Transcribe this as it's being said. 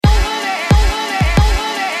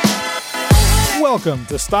Welcome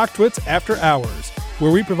to StockTwits After Hours,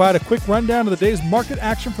 where we provide a quick rundown of the day's market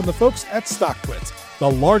action from the folks at StockTwits,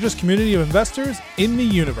 the largest community of investors in the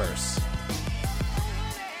universe.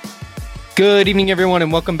 Good evening, everyone,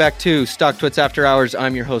 and welcome back to StockTwits After Hours.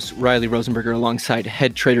 I'm your host, Riley Rosenberger, alongside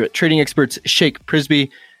head trader at Trading Experts, Shake Prisby.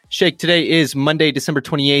 Shake, today is Monday, December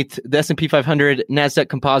 28th. The S&P 500, NASDAQ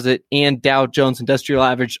Composite, and Dow Jones Industrial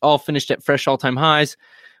Average all finished at fresh all-time highs.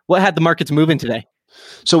 What had the markets moving today?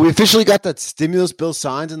 So we officially got that stimulus bill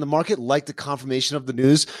signed, and the market liked the confirmation of the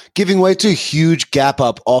news, giving way to a huge gap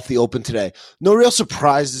up off the open today. No real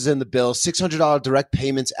surprises in the bill. $600 direct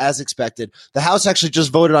payments as expected. The House actually just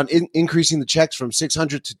voted on increasing the checks from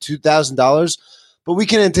 $600 to $2,000, but we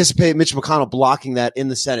can anticipate Mitch McConnell blocking that in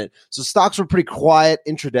the Senate. So stocks were pretty quiet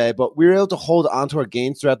intraday, but we were able to hold onto our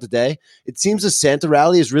gains throughout the day. It seems the Santa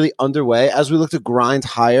rally is really underway as we look to grind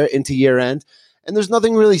higher into year end. And there's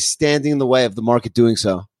nothing really standing in the way of the market doing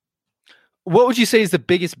so. What would you say is the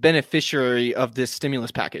biggest beneficiary of this stimulus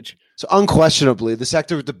package? So unquestionably, the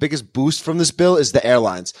sector with the biggest boost from this bill is the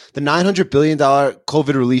airlines. The $900 billion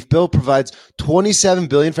COVID relief bill provides $27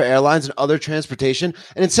 billion for airlines and other transportation,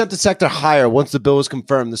 and it sent the sector higher once the bill was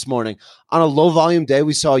confirmed this morning. On a low-volume day,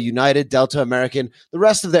 we saw United, Delta, American, the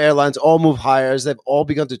rest of the airlines all move higher as they've all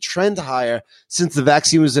begun to trend higher since the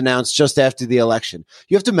vaccine was announced just after the election.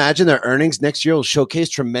 You have to imagine their earnings next year will showcase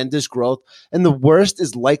tremendous growth, and the worst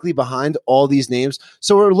is likely behind all these names,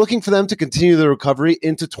 so we're looking for them to continue the recovery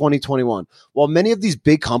into 2021. While many of these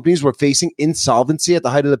big companies were facing insolvency at the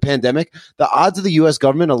height of the pandemic, the odds of the U.S.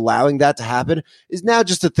 government allowing that to happen is now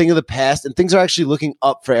just a thing of the past, and things are actually looking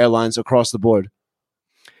up for airlines across the board.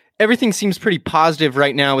 Everything seems pretty positive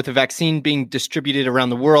right now with the vaccine being distributed around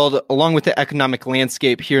the world, along with the economic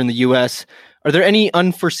landscape here in the U.S. Are there any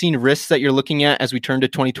unforeseen risks that you're looking at as we turn to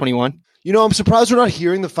 2021? You know, I'm surprised we're not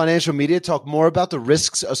hearing the financial media talk more about the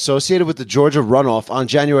risks associated with the Georgia runoff on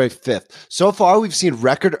January 5th. So far, we've seen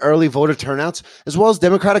record early voter turnouts, as well as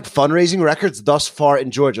Democratic fundraising records thus far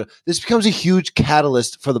in Georgia. This becomes a huge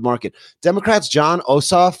catalyst for the market. Democrats Jon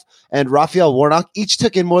Ossoff and Raphael Warnock each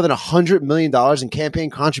took in more than $100 million in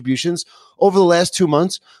campaign contributions over the last 2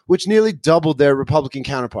 months, which nearly doubled their Republican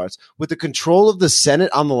counterparts. With the control of the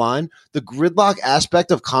Senate on the line, the gridlock aspect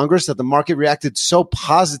of Congress that the market reacted so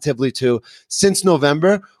positively to since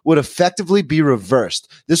November would effectively be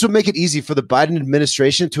reversed. This would make it easy for the Biden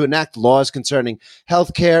administration to enact laws concerning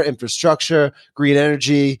healthcare, infrastructure, green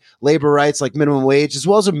energy, labor rights like minimum wage, as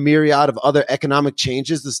well as a myriad of other economic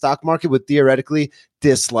changes the stock market would theoretically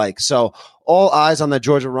dislike. So all eyes on that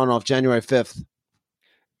Georgia runoff January 5th.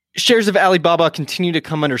 Shares of Alibaba continue to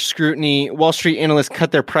come under scrutiny. Wall Street analysts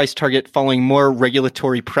cut their price target following more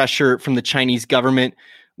regulatory pressure from the Chinese government.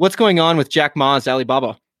 What's going on with Jack Ma's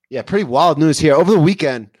Alibaba? Yeah, pretty wild news here. Over the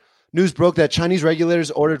weekend, news broke that Chinese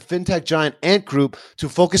regulators ordered fintech giant Ant Group to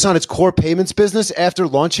focus on its core payments business after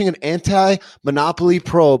launching an anti-monopoly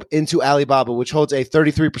probe into Alibaba, which holds a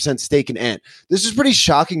 33% stake in Ant. This is pretty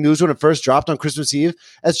shocking news when it first dropped on Christmas Eve,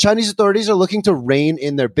 as Chinese authorities are looking to rein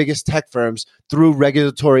in their biggest tech firms through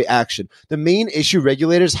regulatory action. The main issue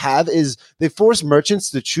regulators have is they force merchants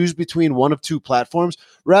to choose between one of two platforms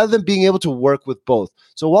rather than being able to work with both.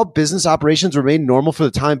 So while business operations remain normal for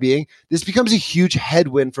the time being, this becomes a huge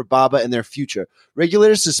headwind for Baba and their future.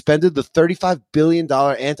 Regulators suspended the $35 billion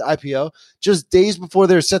Ant IPO just days before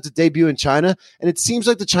they were set to debut in China, and it seems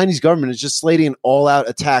like the Chinese government is just slating an all-out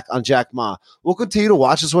attack on Jack Ma. We'll continue to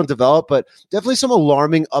watch this one develop, but definitely some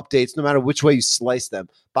alarming updates no matter which way you slice them.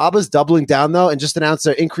 Baba's doubling down, though, and just announced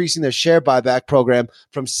they're increasing their share buyback program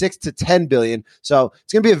from $6 to $10 billion. So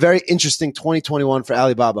it's going to be a very interesting 2021 for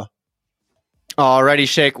Alibaba. Alrighty,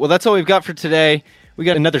 Shake. Well, that's all we've got for today. We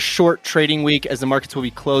got another short trading week as the markets will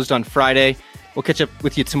be closed on Friday. We'll catch up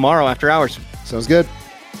with you tomorrow after hours. Sounds good.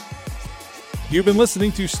 You've been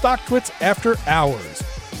listening to StockTwits After Hours.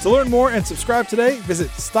 To learn more and subscribe today, visit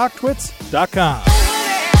StockTwits.com.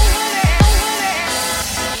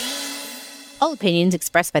 All opinions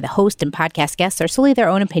expressed by the host and podcast guests are solely their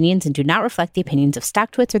own opinions and do not reflect the opinions of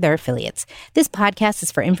StockTwits or their affiliates. This podcast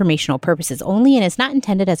is for informational purposes only and is not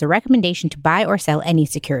intended as a recommendation to buy or sell any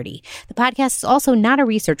security. The podcast is also not a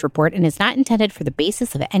research report and is not intended for the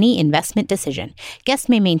basis of any investment decision. Guests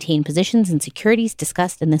may maintain positions in securities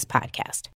discussed in this podcast.